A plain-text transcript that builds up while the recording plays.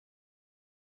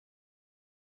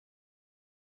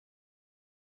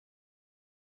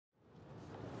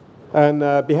On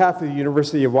behalf of the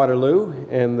University of Waterloo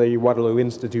and the Waterloo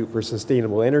Institute for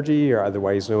Sustainable Energy, or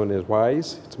otherwise known as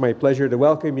WISE, it's my pleasure to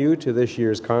welcome you to this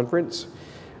year's conference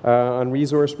on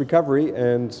resource recovery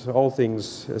and all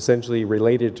things essentially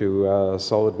related to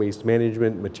solid waste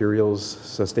management, materials,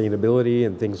 sustainability,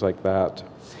 and things like that.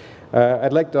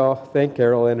 I'd like to thank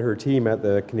Carol and her team at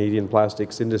the Canadian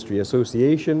Plastics Industry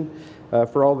Association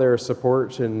for all their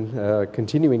support and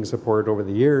continuing support over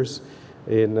the years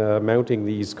in mounting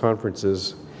these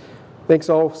conferences. Thanks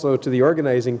also to the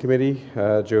organizing committee,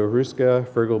 Joe Ruska,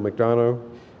 Fergal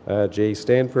McDonough, Jay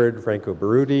Stanford, Franco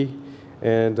Baruti,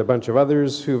 and a bunch of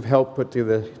others who've helped put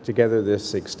together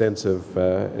this extensive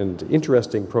and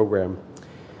interesting program.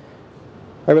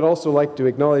 I would also like to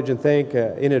acknowledge and thank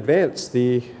in advance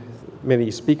the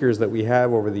many speakers that we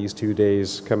have over these 2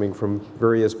 days coming from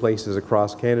various places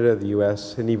across Canada, the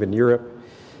US, and even Europe,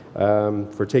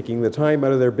 for taking the time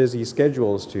out of their busy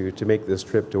schedules to make this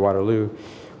trip to Waterloo,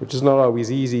 which is not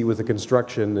always easy with the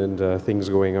construction and things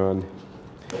going on.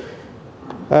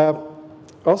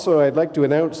 Also, I'd like to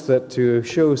announce that to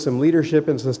show some leadership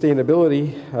and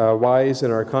sustainability, WISE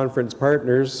and our conference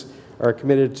partners are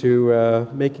committed to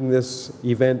making this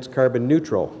event carbon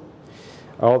neutral.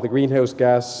 All the greenhouse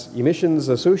gas emissions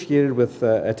associated with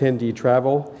attendee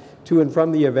travel to and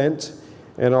from the event,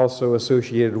 and also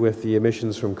associated with the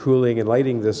emissions from cooling and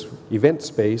lighting this event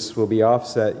space, will be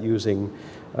offset using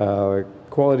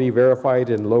quality verified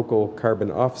and local carbon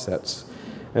offsets.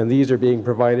 And these are being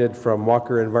provided from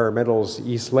Walker Environmental's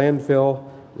East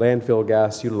Landfill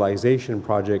Gas Utilization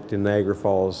Project in Niagara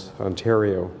Falls,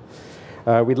 Ontario.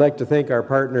 We'd like to thank our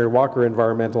partner Walker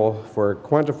Environmental for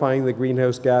quantifying the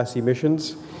greenhouse gas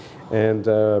emissions and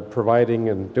providing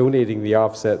and donating the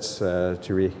offsets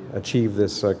to achieve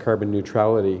this carbon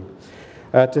neutrality.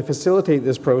 To facilitate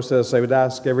this process, I would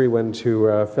ask everyone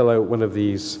to fill out one of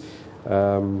these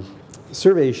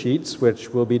survey sheets,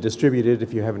 which will be distributed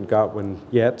if you haven't got one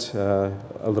yet a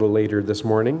little later this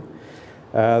morning,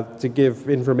 to give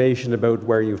information about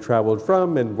where you've traveled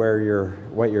from and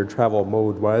what your travel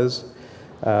mode was.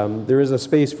 There is a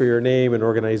space for your name and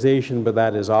organization, but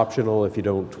that is optional if you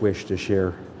don't wish to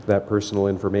share that personal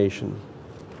information.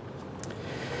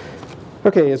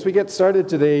 Okay, as we get started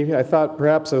today, I thought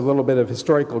perhaps a little bit of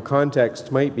historical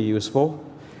context might be useful.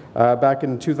 Back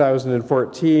in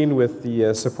 2014, with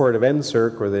the support of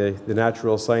NSERC, or the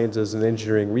Natural Sciences and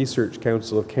Engineering Research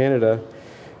Council of Canada,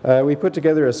 we put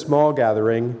together a small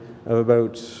gathering of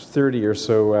about 30 or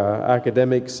so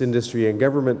academics, industry, and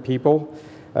government people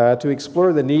to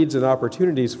explore the needs and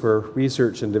opportunities for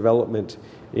research and development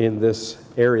in this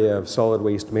area of solid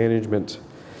waste management.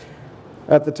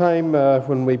 At the time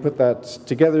when we put that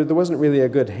together, there wasn't really a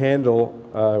good handle,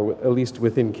 at least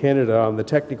within Canada, on the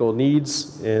technical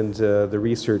needs and the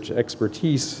research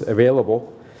expertise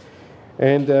available.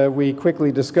 And we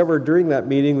quickly discovered during that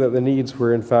meeting that the needs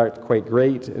were in fact quite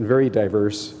great and very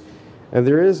diverse. And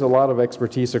there is a lot of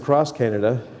expertise across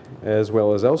Canada, as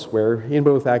well as elsewhere, in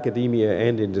both academia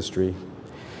and industry.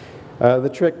 The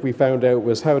trick we found out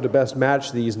was how to best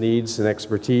match these needs and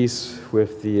expertise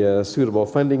with the suitable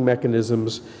funding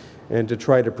mechanisms, and to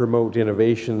try to promote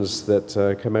innovations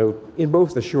that come out in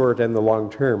both the short and the long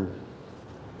term.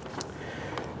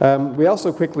 We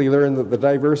also quickly learned that the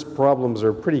diverse problems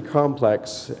are pretty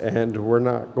complex and were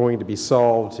not going to be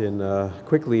solved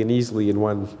quickly and easily in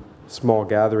one small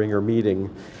gathering or meeting.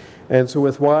 And so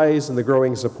with WISE and the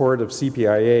growing support of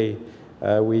CPIA,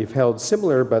 we've held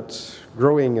similar but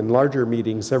growing and larger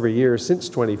meetings every year since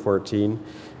 2014,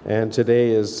 and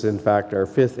today is in fact our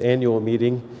 5th annual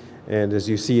meeting, and as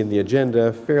you see in the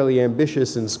agenda, fairly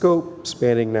ambitious in scope,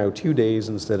 spanning now 2 days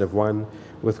instead of 1,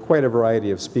 with quite a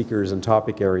variety of speakers and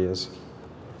topic areas.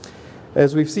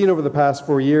 As we've seen over the past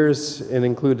 4 years and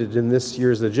included in this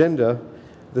year's agenda,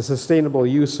 the sustainable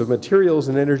use of materials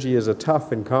and energy is a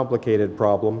tough and complicated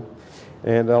problem,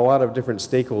 and a lot of different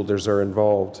stakeholders are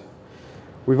involved.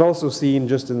 We've also seen,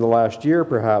 just in the last year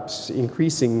perhaps,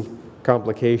 increasing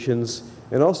complications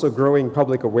and also growing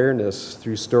public awareness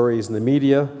through stories in the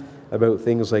media about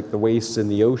things like the wastes in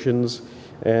the oceans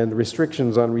and the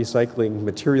restrictions on recycling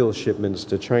material shipments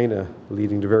to China,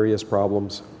 leading to various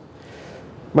problems.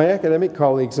 My academic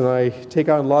colleagues and I take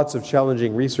on lots of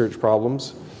challenging research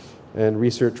problems and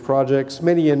research projects,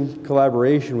 many in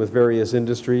collaboration with various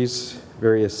industries,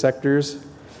 various sectors.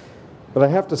 But I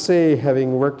have to say,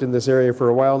 having worked in this area for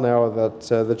a while now,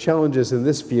 that the challenges in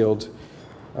this field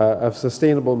of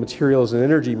sustainable materials and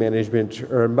energy management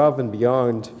are above and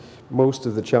beyond most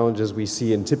of the challenges we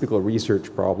see in typical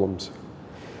research problems.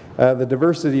 The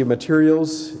diversity of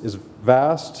materials is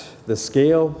vast. The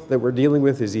scale that we're dealing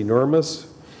with is enormous.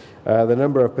 The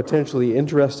number of potentially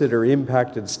interested or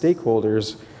impacted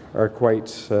stakeholders are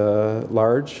quite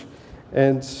large,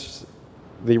 and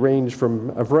they range from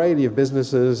a variety of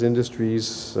businesses,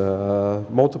 industries,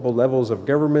 multiple levels of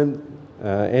government,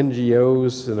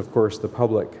 NGOs, and of course the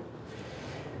public.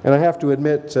 And I have to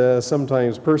admit,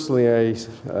 sometimes personally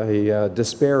I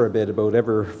despair a bit about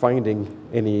ever finding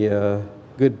any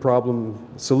good problem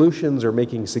solutions or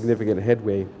making significant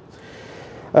headway.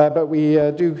 But we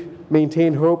do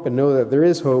maintain hope and know that there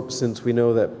is hope, since we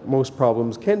know that most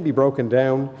problems can be broken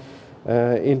down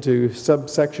into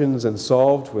subsections and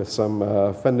solved with some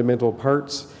fundamental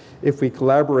parts if we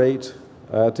collaborate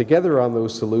together on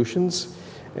those solutions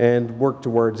and work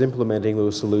towards implementing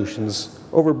those solutions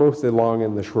over both the long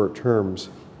and the short terms.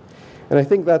 And I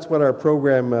think that's what our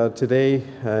program today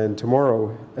and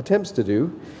tomorrow attempts to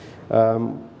do.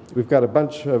 We've got a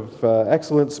bunch of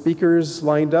excellent speakers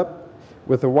lined up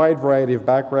with a wide variety of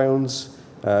backgrounds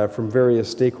from various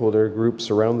stakeholder groups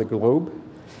around the globe.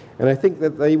 And I think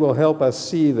that they will help us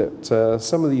see that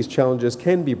some of these challenges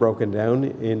can be broken down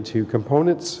into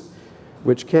components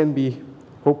which can be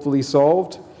hopefully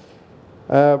solved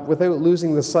without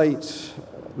losing the sight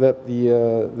that,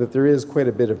 that there is quite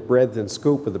a bit of breadth and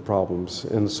scope of the problems,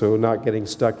 and so not getting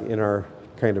stuck in our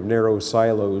kind of narrow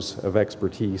silos of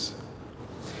expertise.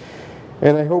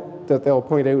 And I hope that they'll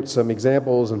point out some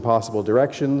examples and possible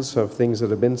directions of things that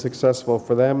have been successful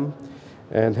for them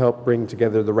and help bring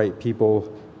together the right people,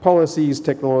 policies,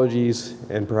 technologies,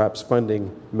 and perhaps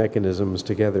funding mechanisms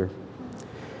together.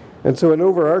 And so an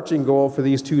overarching goal for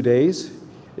these 2 days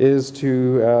is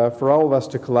to, for all of us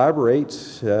to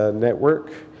collaborate,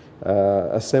 network,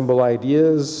 assemble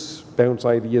ideas, bounce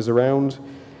ideas around,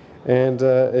 and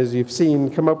as you've seen,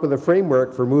 come up with a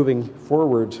framework for moving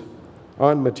forward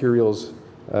on materials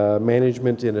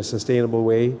management in a sustainable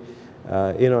way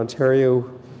in Ontario,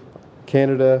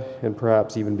 Canada, and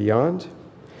perhaps even beyond.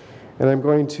 And I'm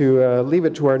going to leave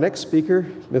it to our next speaker,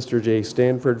 Mr. Jay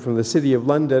Stanford from the City of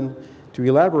London, to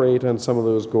elaborate on some of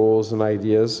those goals and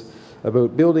ideas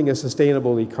about building a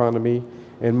sustainable economy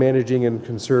and managing and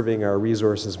conserving our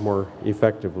resources more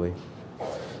effectively.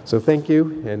 So thank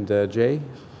you, and Jay.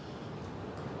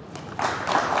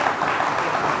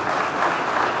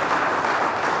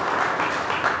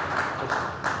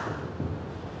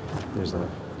 There's a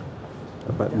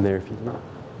button there if you can.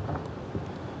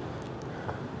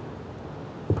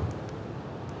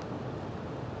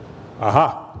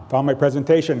 Aha, found my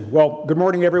presentation. Well, good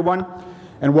morning everyone,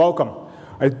 and welcome.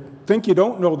 I think you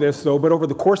don't know this though, but over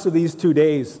the course of these 2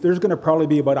 days, there's going to probably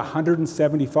be about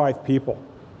 175 people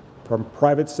from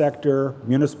private sector,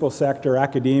 municipal sector,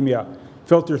 academia,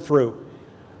 filter through.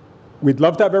 We'd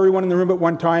love to have everyone in the room at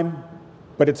one time,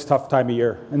 but it's a tough time of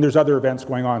year, and there's other events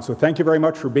going on. So thank you very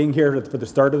much for being here for the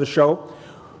start of the show.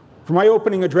 For my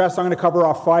opening address, I'm going to cover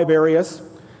off 5 areas.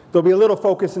 There'll be a little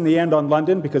focus in the end on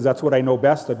London, because that's what I know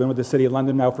best. I've been with the City of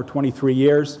London now for 23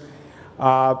 years.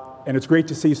 And it's great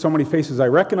to see so many faces I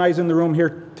recognize in the room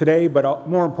here today, but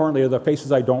more importantly, are the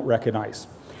faces I don't recognize.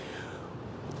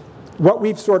 What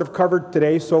we've sort of covered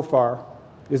today so far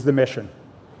is the mission.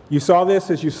 You saw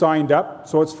this as you signed up,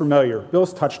 so it's familiar.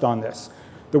 Bill's touched on this.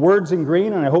 The words in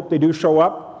green, and I hope they do show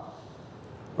up,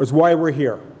 is why we're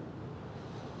here.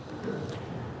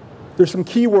 There's some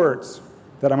key words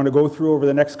that I'm going to go through over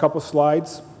the next couple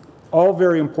slides, all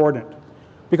very important.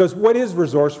 Because what is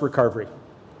resource recovery?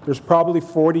 There's probably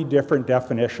 40 different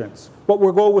definitions, but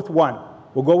we'll go with one.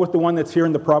 We'll go with the one that's here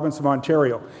in the province of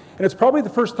Ontario. And it's probably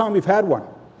the first time we've had one.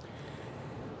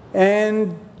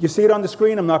 And you see it on the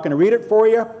screen. I'm not going to read it for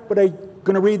you, but I'm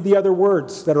going to read the other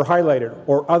words that are highlighted,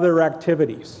 or other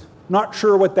activities. Not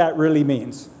sure what that really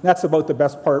means. That's about the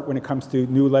best part when it comes to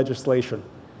new legislation.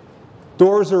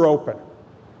 Doors are open,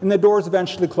 and the doors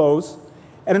eventually close.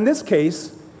 And in this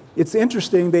case, it's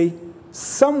interesting, they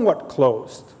somewhat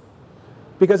closed.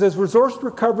 Because as resource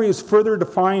recovery is further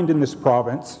defined in this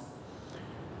province,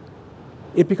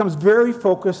 it becomes very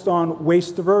focused on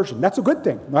waste diversion. That's a good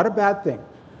thing, not a bad thing.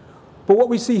 But what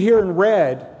we see here in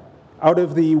red, out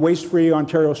of the Waste-Free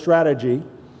Ontario strategy,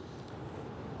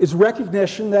 is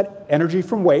recognition that energy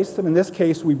from waste, and in this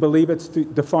case we believe it's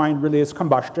defined really as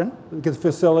combustion, the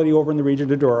facility over in the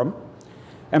region of Durham,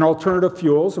 and alternative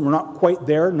fuels, and we're not quite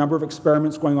there, a number of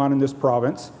experiments going on in this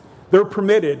province. They're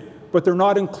permitted, but they're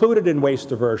not included in waste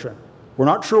diversion. We're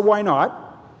not sure why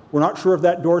not. We're not sure if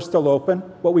that door's still open,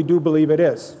 but we do believe it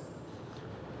is.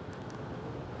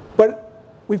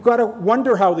 But we've got to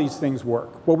wonder how these things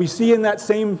work. What we see in that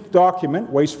same document,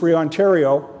 Waste-Free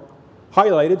Ontario,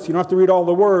 highlighted, so you don't have to read all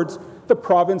the words, the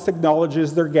province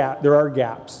acknowledges there are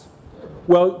gaps.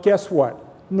 Well, guess what?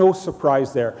 No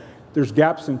surprise there. There's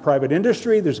gaps in private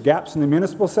industry, there's gaps in the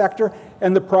municipal sector,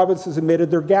 and the province has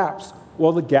admitted there are gaps.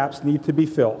 Well, the gaps need to be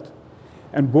filled.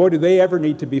 And boy, do they ever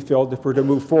need to be filled if we're to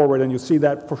move forward, and you'll see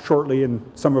that shortly in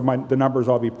some of the numbers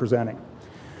I'll be presenting.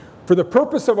 For the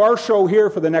purpose of our show here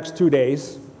for the next 2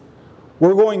 days,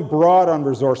 we're going broad on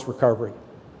resource recovery.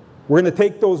 We're going to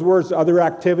take those words to other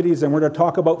activities, and we're going to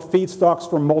talk about feedstocks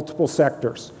from multiple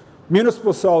sectors.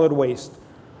 Municipal solid waste,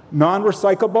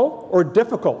 non-recyclable or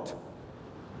difficult,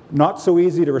 not so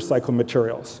easy to recycle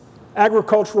materials.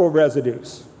 Agricultural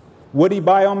residues, woody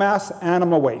biomass,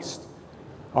 animal waste.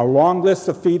 A long list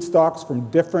of feedstocks from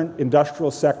different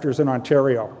industrial sectors in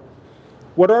Ontario.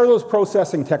 What are those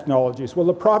processing technologies? Well,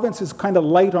 the province is kind of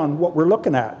light on what we're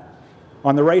looking at.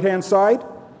 On the right-hand side,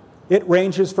 it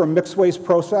ranges from mixed waste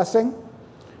processing,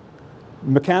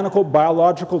 mechanical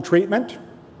biological treatment,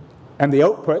 and the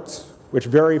outputs, which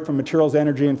vary from materials,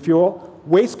 energy, and fuel,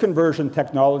 waste conversion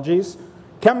technologies,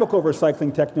 chemical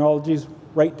recycling technologies,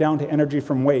 right down to energy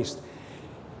from waste.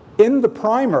 In the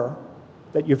primer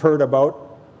that you've heard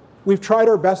about, we've tried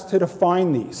our best to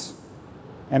define these.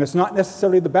 And it's not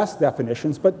necessarily the best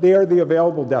definitions, but they are the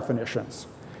available definitions.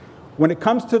 When it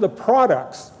comes to the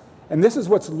products, and this is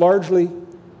what's largely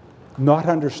not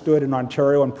understood in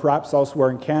Ontario and perhaps elsewhere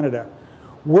in Canada,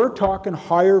 we're talking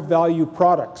higher value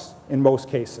products in most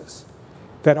cases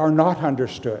that are not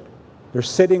understood. They're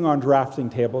sitting on drafting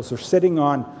tables, they're sitting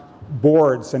on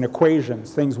boards and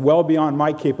equations, things well beyond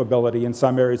my capability in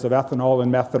some areas of ethanol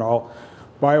and methanol,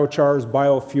 biochars,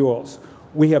 biofuels.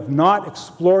 We have not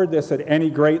explored this at any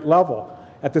great level.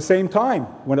 At the same time,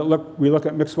 when we look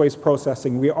at mixed waste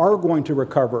processing, we are going to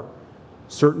recover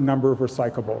a certain number of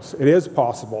recyclables. It is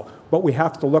possible, but we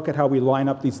have to look at how we line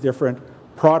up these different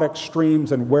product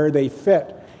streams and where they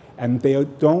fit, and they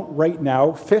don't right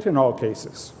now fit in all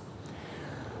cases.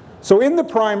 So in the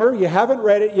primer, you haven't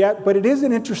read it yet, but it is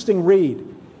an interesting read.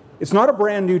 It's not a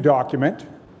brand new document,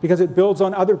 because it builds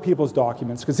on other people's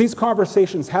documents, because these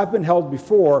conversations have been held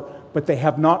before, but they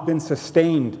have not been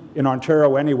sustained in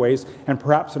Ontario anyways, and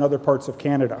perhaps in other parts of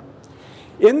Canada.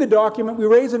 In the document, we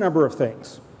raise a number of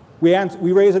things. We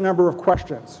raise a number of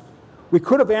questions. We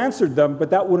could have answered them, but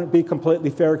that wouldn't be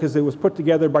completely fair, because it was put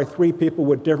together by 3 people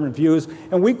with different views,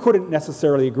 and we couldn't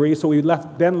necessarily agree, so we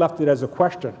then left it as a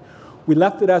question. We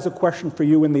left it as a question for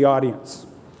you in the audience.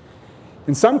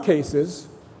 In some cases,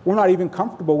 we're not even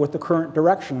comfortable with the current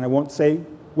direction. I won't say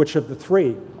which of the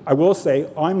 3. I will say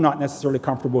I'm not necessarily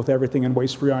comfortable with everything in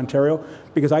Waste Free Ontario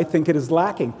because I think it is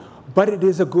lacking. But it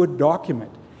is a good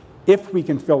document if we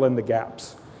can fill in the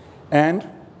gaps. And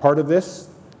part of these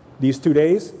 2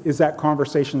 days, is that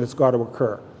conversation that's got to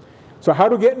occur. So how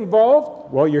to get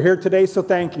involved? Well, you're here today, so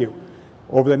thank you.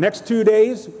 Over the next 2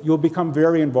 days, you'll become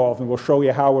very involved, and we'll show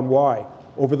you how and why.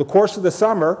 Over the course of the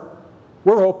summer,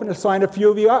 we're hoping to sign a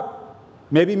few of you up.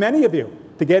 Maybe many of you,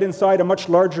 to get inside a much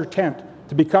larger tent,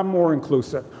 to become more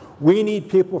inclusive. We need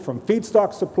people from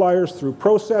feedstock suppliers through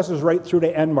processors right through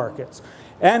to end markets.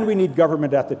 And we need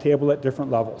government at the table at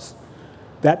different levels.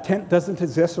 That tent doesn't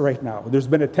exist right now. There's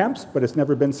been attempts, but it's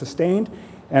never been sustained.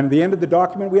 And at the end of the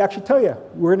document, we actually tell you,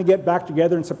 we're going to get back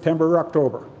together in September or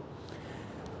October.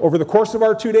 Over the course of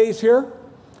our 2 days here,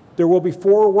 there will be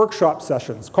 4 workshop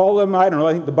sessions. Call them, I don't know,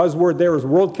 I think the buzzword there is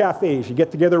World Cafes. You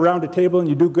get together around a table and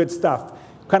you do good stuff.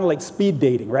 Kind of like speed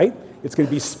dating, right? It's going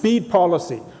to be speed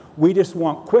policy. We just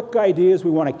want quick ideas.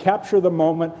 We want to capture the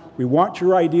moment. We want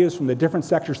your ideas from the different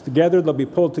sectors together. They'll be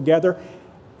pulled together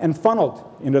and funneled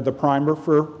into the primer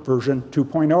for version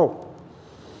 2.0.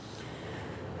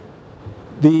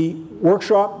 The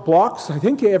workshop blocks, I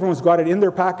think everyone's got it in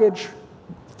their package.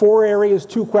 4 areas,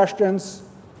 2 questions,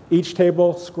 each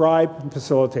table, scribe, and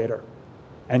facilitator.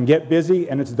 And get busy,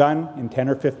 and it's done in 10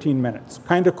 or 15 minutes.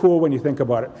 Kind of cool when you think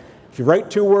about it. If you write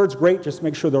 2 words, great, just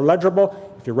make sure they're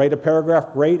legible. If you write a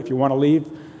paragraph, great. If you want to leave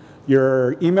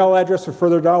your email address for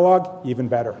further dialogue, even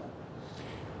better.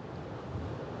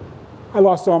 I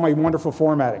lost all my wonderful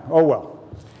formatting. Oh well.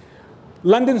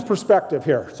 London's perspective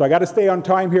here. So I got to stay on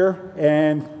time here,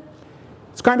 and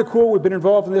it's kind of cool. We've been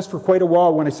involved in this for quite a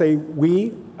while. When I say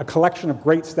we, a collection of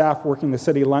great staff working in the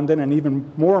City of London, and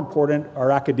even more important,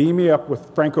 our academia up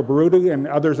with Franco Baruti and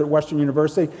others at Western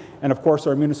University, and of course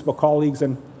our municipal colleagues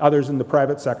and others in the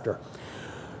private sector.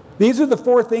 These are the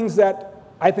 4 things that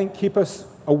I think keep us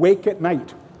awake at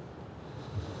night.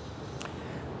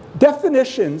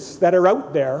 Definitions that are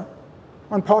out there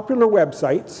on popular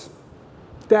websites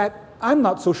that I'm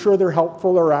not so sure they're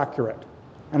helpful or accurate.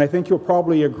 And I think you'll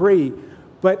probably agree.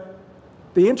 But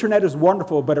the internet is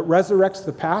wonderful, but it resurrects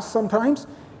the past sometimes.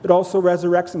 It also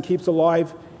resurrects and keeps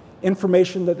alive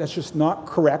information that's just not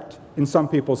correct in some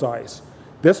people's eyes.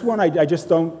 This one, I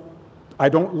I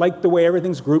don't like the way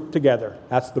everything's grouped together.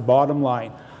 That's the bottom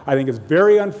line. I think it's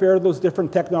very unfair, those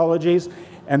different technologies,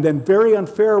 and then very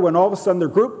unfair when all of a sudden they're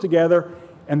grouped together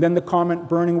and then the comment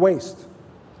burning waste.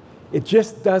 It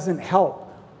just doesn't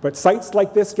help. But sites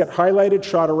like this get highlighted,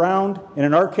 shot around, and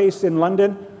in our case in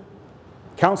London,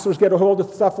 councillors get a hold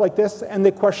of stuff like this and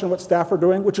they question what staff are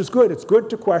doing, which is good. It's good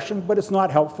to question, but it's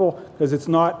not helpful because it's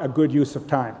not a good use of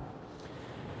time.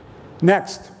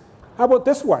 Next, how about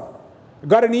this one? I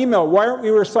got an email, why aren't we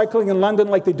recycling in London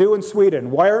like they do in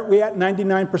Sweden? Why aren't we at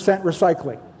 99%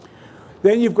 recycling?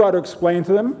 Then you've got to explain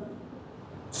to them,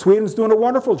 Sweden's doing a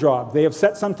wonderful job. They have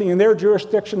set something in their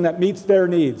jurisdiction that meets their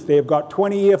needs. They have got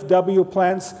 20 EFW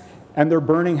plants and they're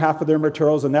burning half of their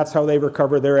materials, and that's how they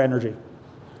recover their energy.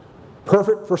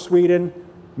 Perfect for Sweden,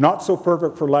 not so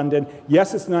perfect for London.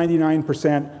 Yes, it's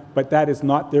 99%, but that is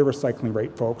not their recycling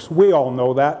rate, folks. We all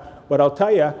know that, but I'll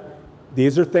tell you,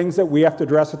 these are things that we have to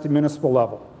address at the municipal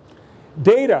level.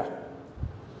 Data.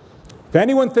 If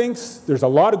anyone thinks there's a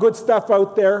lot of good stuff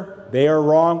out there, they are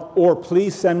wrong, or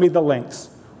please send me the links.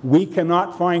 We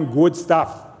cannot find good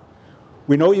stuff.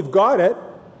 We know you've got it,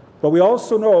 but we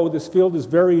also know this field is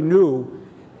very new,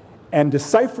 and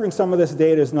deciphering some of this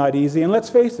data is not easy, and let's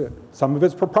face it, some of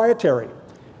it's proprietary.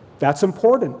 That's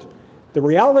important. The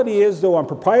reality is, though, on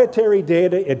proprietary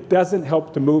data, it doesn't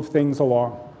help to move things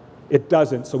along. It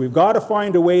doesn't. So we've got to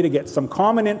find a way to get some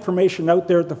common information out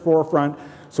there at the forefront,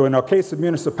 so in our case of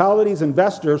municipalities,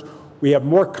 investors, we have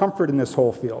more comfort in this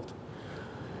whole field.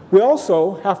 We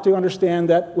also have to understand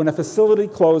that when a facility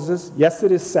closes, yes,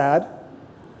 it is sad,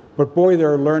 but boy,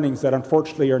 there are learnings that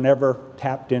unfortunately are never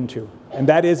tapped into, and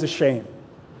that is a shame.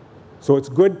 So it's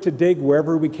good to dig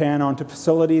wherever we can onto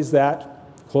facilities that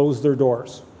close their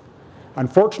doors.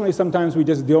 Unfortunately, sometimes we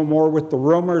just deal more with the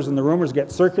rumors, and the rumors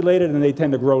get circulated and they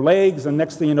tend to grow legs, and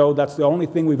next thing you know, that's the only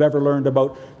thing we've ever learned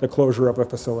about the closure of a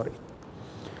facility.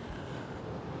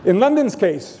 In London's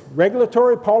case,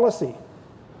 regulatory policy.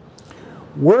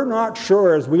 We're not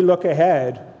sure as we look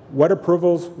ahead what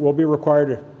approvals will be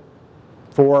required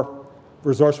for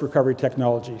resource recovery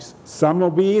technologies. Some will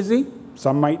be easy,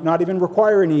 some might not even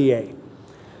require an EA.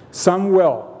 Some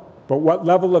will, but what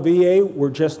level of EA, we're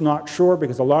just not sure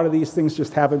because a lot of these things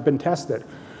just haven't been tested.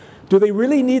 Do they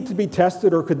really need to be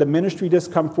tested, or could the ministry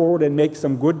just come forward and make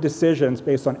some good decisions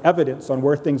based on evidence on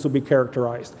where things will be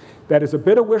characterized? That is a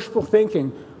bit of wishful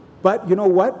thinking, but you know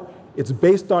what? It's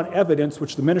based on evidence,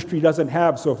 which the ministry doesn't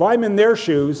have. So if I'm in their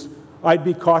shoes, I'd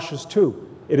be cautious too.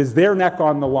 It is their neck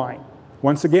on the line.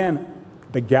 Once again,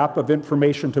 the gap of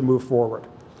information to move forward.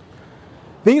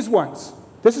 These ones,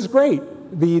 this is great.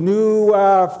 The new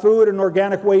Food and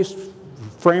Organic Waste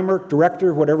Framework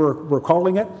Directive, whatever we're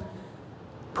calling it,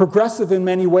 progressive in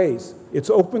many ways. It's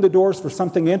opened the doors for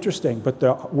something interesting, but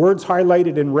the words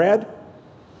highlighted in red,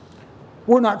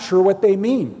 we're not sure what they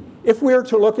mean. If we were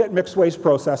to look at mixed waste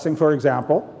processing, for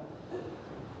example,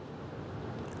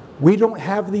 we don't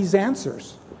have these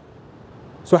answers.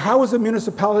 So how is a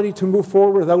municipality to move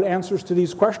forward without answers to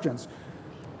these questions?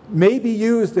 May be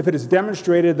used if it is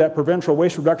demonstrated that provincial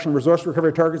waste reduction and resource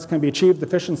recovery targets can be achieved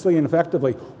efficiently and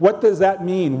effectively. What does that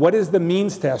mean? What is the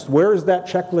means test? Where is that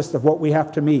checklist of what we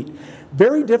have to meet?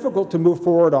 Very difficult to move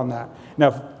forward on that. Now,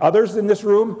 if others in this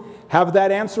room have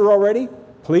that answer already,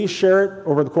 please share it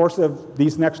over the course of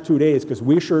these next 2 days, because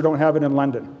we sure don't have it in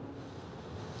London.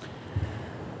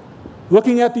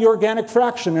 Looking at the organic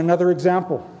fraction, another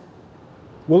example.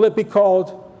 Will it be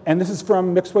called, and this is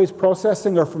from mixed waste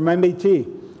processing or from MAT,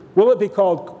 will it be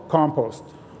called compost?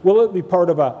 Will it be part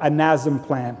of a NASM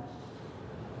plan?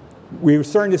 We're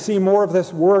starting to see more of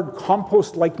this word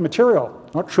compost-like material.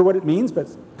 Not sure what it means, but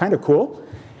it's kind of cool.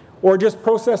 Or just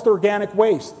processed organic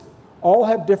waste. All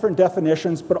have different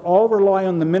definitions, but all rely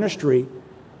on the ministry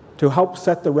to help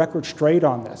set the record straight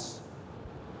on this.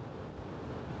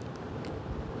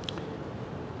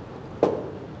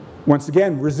 Once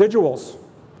again, residuals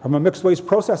from a mixed waste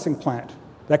processing plant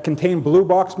that contain blue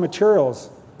box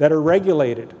materials that are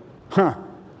regulated.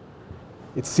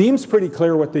 It seems pretty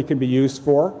clear what they can be used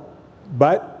for,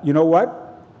 but you know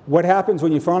what? What happens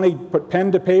when you finally put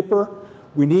pen to paper?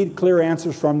 We need clear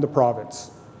answers from the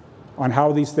province on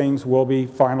how these things will be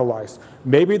finalized.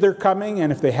 Maybe they're coming,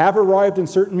 and if they have arrived in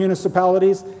certain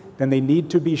municipalities, then they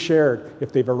need to be shared.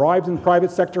 If they've arrived in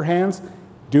private sector hands,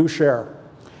 do share.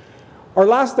 Our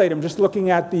last item, just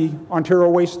looking at the Ontario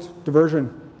Waste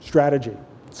Diversion Strategy.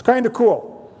 It's kind of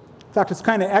cool. In fact, it's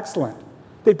kind of excellent.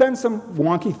 They've done some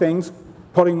wonky things,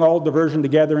 putting all diversion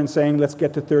together and saying, let's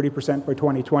get to 30% by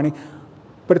 2020.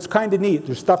 But it's kind of neat.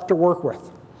 There's stuff to work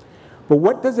with. But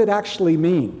what does it actually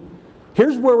mean?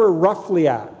 Here's where we're roughly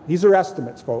at. These are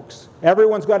estimates, folks.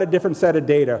 Everyone's got a different set of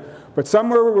data. But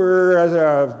somewhere we're, as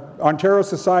an Ontario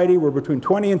society, we're between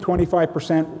 20 and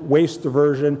 25% waste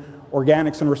diversion,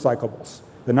 organics and recyclables.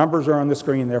 The numbers are on the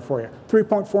screen there for you.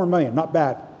 3.4 million, not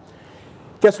bad.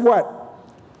 Guess what?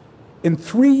 In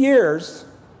 3 years,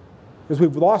 because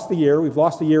we've lost a year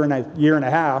and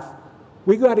a half,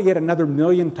 we've got to get another 1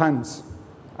 million tons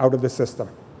out of the system.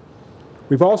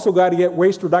 We've also got to get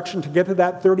waste reduction to get to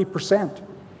that 30%.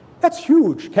 That's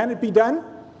huge. Can it be done?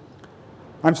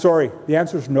 I'm sorry, the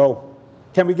answer is no.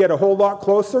 Can we get a whole lot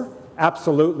closer?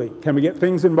 Absolutely. Can we get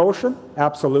things in motion?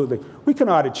 Absolutely. We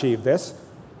cannot achieve this.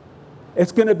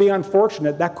 It's going to be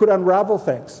unfortunate. That could unravel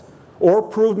things or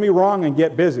prove me wrong and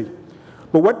get busy.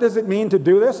 But what does it mean to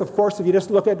do this? Of course, if you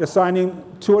just look at assigning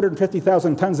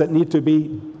 250,000 tons that need to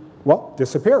be, well,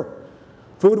 disappear.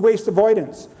 Food waste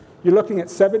avoidance. You're looking at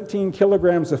 17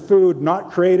 kilograms of food not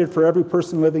created for every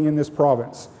person living in this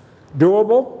province.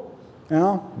 Doable?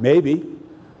 Well, maybe.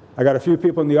 I got a few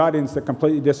people in the audience that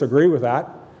completely disagree with that.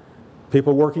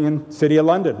 People working in the City of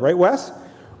London, right, Wes?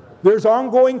 There's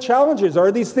ongoing challenges.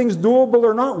 Are these things doable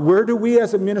or not? Where do we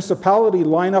as a municipality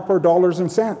line up our dollars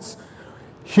and cents?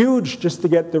 Huge just to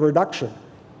get the reduction.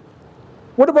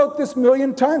 What about this 1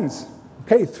 million tons?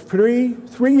 Okay, three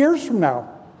years from now.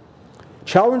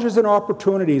 Challenges and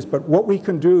opportunities, but what we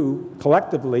can do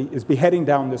collectively is be heading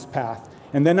down this path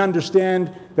and then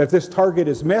understand that this target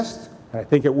is missed, and I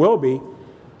think it will be.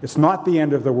 It's not the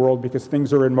end of the world because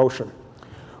things are in motion.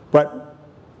 But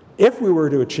if we were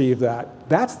to achieve that,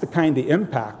 that's the kind of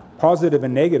impact, positive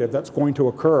and negative, that's going to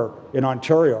occur in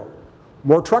Ontario.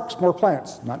 More trucks, more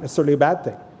plants, not necessarily a bad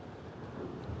thing.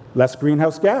 Less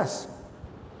greenhouse gas,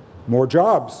 more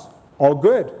jobs, all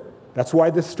good. That's why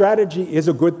this strategy is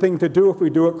a good thing to do if we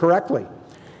do it correctly.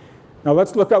 Now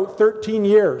let's look out 13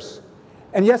 years.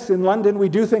 And yes, in London, we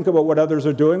do think about what others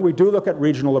are doing. We do look at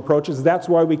regional approaches. That's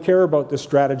why we care about this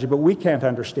strategy, but we can't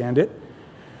understand it.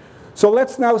 So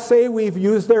let's now say we've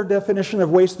used their definition of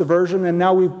waste diversion, and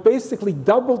now we've basically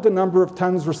doubled the number of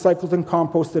tons recycled and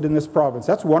composted in this province.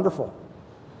 That's wonderful.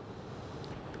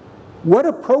 What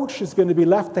approach is going to be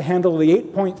left to handle the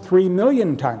 8.3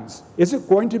 million tons? Is it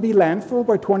going to be landfill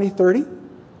by 2030?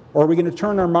 Or are we going to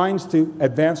turn our minds to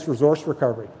advanced resource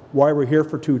recovery? Why we're here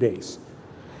for 2 days.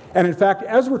 And in fact,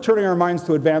 as we're turning our minds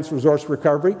to advanced resource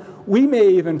recovery, we may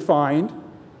even find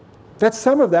that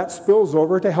some of that spills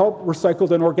over to help recycled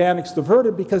and organics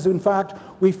diverted, because in fact,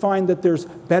 we find that there's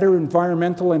better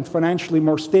environmental and financially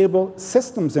more stable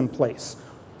systems in place,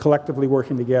 collectively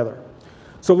working together.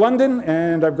 So London,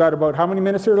 and I've got about how many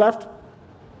minutes here left?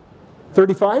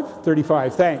 35?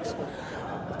 35, thanks.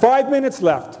 5 minutes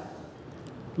left.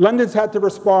 London's had to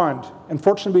respond.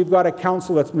 Unfortunately, we've got a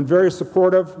council that's been very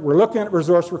supportive. We're looking at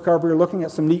resource recovery, we're looking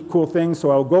at some neat, cool things, so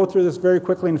I'll go through this very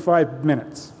quickly in 5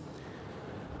 minutes.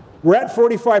 We're at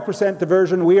 45%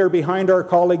 diversion. We are behind our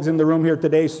colleagues in the room here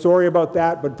today. Sorry about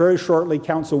that, but very shortly,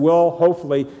 council will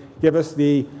hopefully give us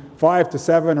the $5 to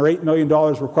 $7 or $8 million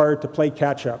required to play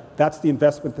catch-up. That's the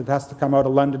investment that has to come out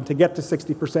of London to get to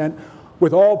 60%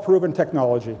 with all proven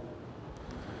technology.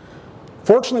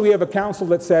 Fortunately, we have a council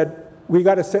that said, we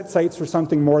got to set sights for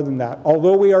something more than that.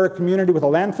 Although we are a community with a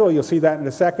landfill, you'll see that in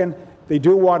a second, they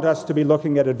do want us to be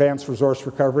looking at advanced resource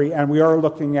recovery, and we are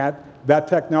looking at that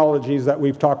technologies that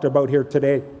we've talked about here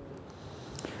today.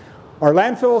 Our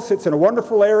landfill sits in a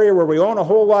wonderful area where we own a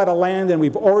whole lot of land, and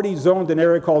we've already zoned an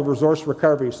area called resource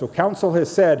recovery. So council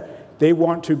has said they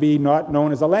want to be not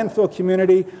known as a landfill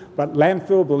community, but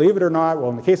landfill, believe it or not, well,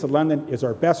 in the case of London, is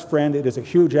our best friend. It is a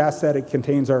huge asset. It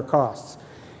contains our costs.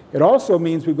 It also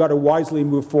means we've got to wisely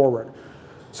move forward.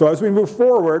 So as we move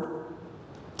forward,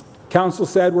 council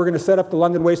said we're going to set up the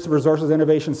London Waste and Resources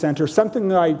Innovation Centre, something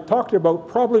that I talked about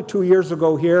probably 2 years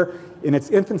ago here in its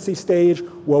infancy stage.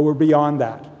 Well, we're beyond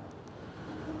that.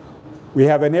 We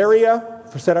have an area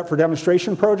set up for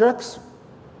demonstration projects.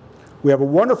 We have a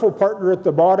wonderful partner at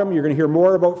the bottom. You're going to hear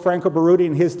more about Franco Baruti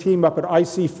and his team up at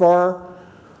IC4.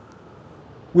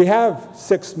 We have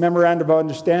 6 memorandum of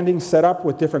understanding set up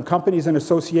with different companies and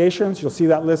associations. You'll see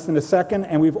that list in a second.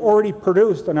 And we've already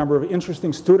produced a number of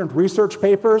interesting student research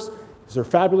papers. These are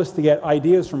fabulous to get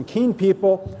ideas from keen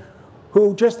people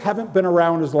who just haven't been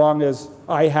around as long as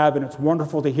I have. And it's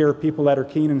wonderful to hear people that are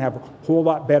keen and have a whole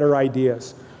lot better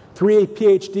ideas. 3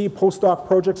 PhD postdoc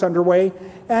projects underway.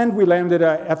 And we landed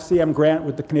a FCM grant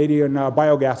with the Canadian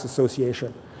Biogas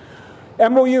Association.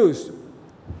 MOUs.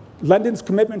 London's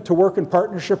commitment to work in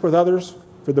partnership with others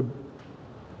for to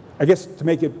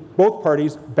make it both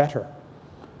parties better.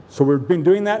 So we've been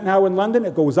doing that now in London.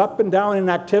 It goes up and down in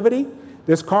activity.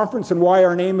 This conference and why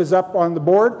our name is up on the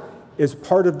board is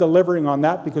part of delivering on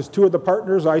that, because two of the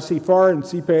partners, ICFAR and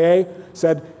CPA,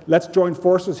 said, let's join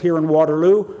forces here in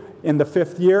Waterloo in the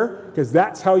 5th year, because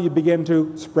that's how you begin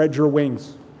to spread your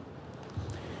wings.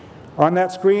 On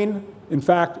that screen, in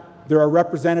fact, there are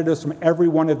representatives from every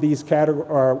one of these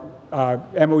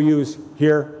MOUs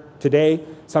here today.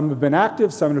 Some have been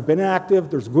active, some have been inactive.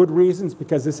 There's good reasons,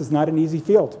 because this is not an easy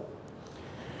field.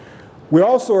 We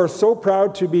also are so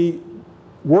proud to be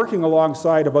working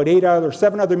alongside about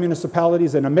 7 other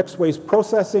municipalities in a mixed waste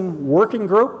processing working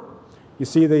group. You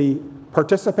see the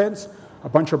participants, a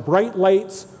bunch of bright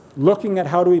lights, looking at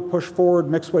how do we push forward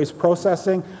mixed waste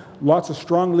processing. Lots of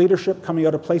strong leadership coming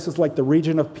out of places like the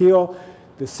region of Peel,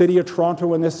 the City of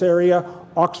Toronto in this area.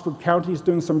 Oxford County is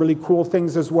doing some really cool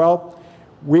things as well.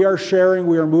 We are sharing,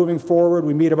 we are moving forward.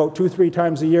 We meet about 2-3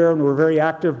 times a year, and we're very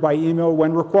active by email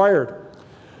when required.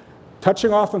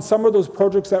 Touching off on some of those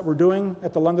projects that we're doing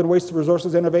at the London Waste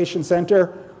Resources Innovation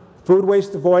Centre, food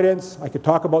waste avoidance. I could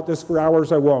talk about this for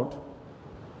hours, I won't.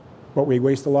 But we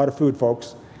waste a lot of food,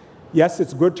 folks. Yes,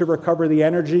 it's good to recover the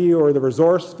energy or the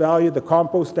resource value, the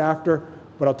compost after,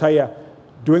 but I'll tell you,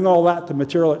 doing all that to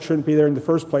material that shouldn't be there in the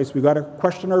first place, we've got to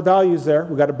question our values there.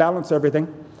 We've got to balance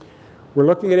everything. We're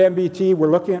looking at MBT,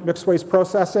 we're looking at mixed waste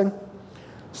processing,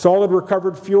 solid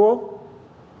recovered fuel.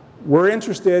 We're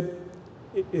interested.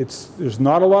 There's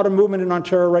not a lot of movement in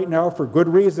Ontario right now for good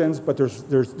reasons, but there's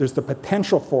the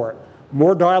potential for it.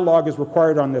 More dialogue is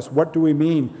required on this. What do we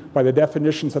mean by the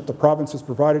definitions that the province has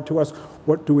provided to us?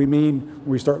 What do we mean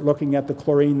when we start looking at the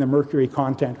chlorine, the mercury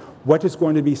content? What is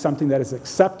going to be something that is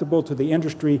acceptable to the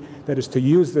industry that is to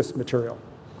use this material?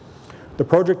 The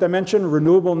project I mentioned,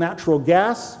 renewable natural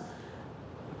gas.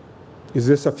 Is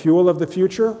this a fuel of the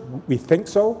future? We think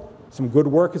so. Some good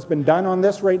work has been done on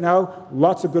this right now.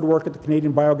 Lots of good work at the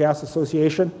Canadian Biogas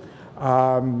Association.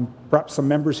 Perhaps some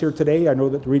members here today. I know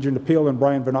that the Region of Peel and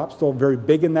Brian Van Opstal are very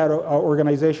big in that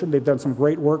organization. They've done some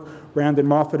great work. Brandon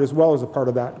Moffat as well as a part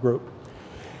of that group.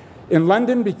 In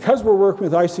London, because we're working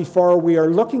with ICFAR, we are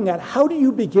looking at how do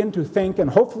you begin to think, and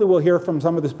hopefully we'll hear from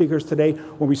some of the speakers today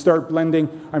when we start blending.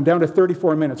 I'm down to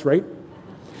 34 minutes, right?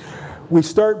 We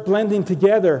start blending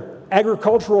together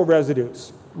agricultural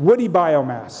residues, woody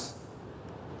biomass,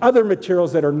 other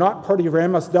materials that are not part of your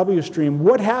MSW stream.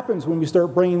 What happens when we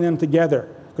start bringing them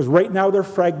together? Because right now they're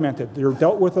fragmented. They're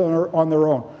dealt with on their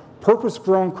own.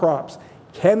 Purpose-grown crops,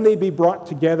 can they be brought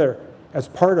together as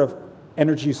part of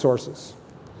energy sources?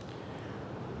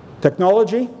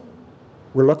 Technology,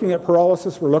 we're looking at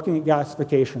pyrolysis, we're looking at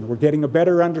gasification. We're getting a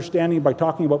better understanding by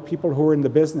talking about people who are in the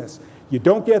business. You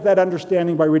don't get that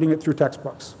understanding by reading it through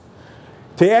textbooks.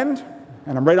 To end,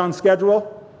 and I'm right on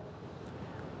schedule,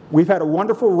 we've had a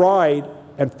wonderful ride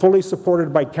and fully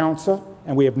supported by Council,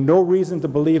 and we have no reason to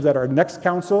believe that our next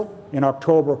Council in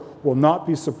October will not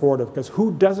be supportive, because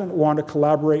who doesn't want to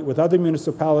collaborate with other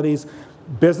municipalities,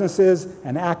 businesses,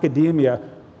 and academia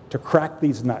to crack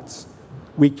these nuts?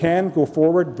 We can go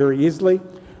forward very easily,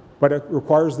 but it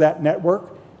requires that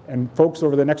network. And folks,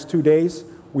 over the next 2 days,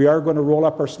 we are going to roll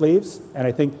up our sleeves, and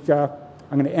I think I'm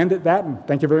going to end at that, and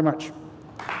thank you very much.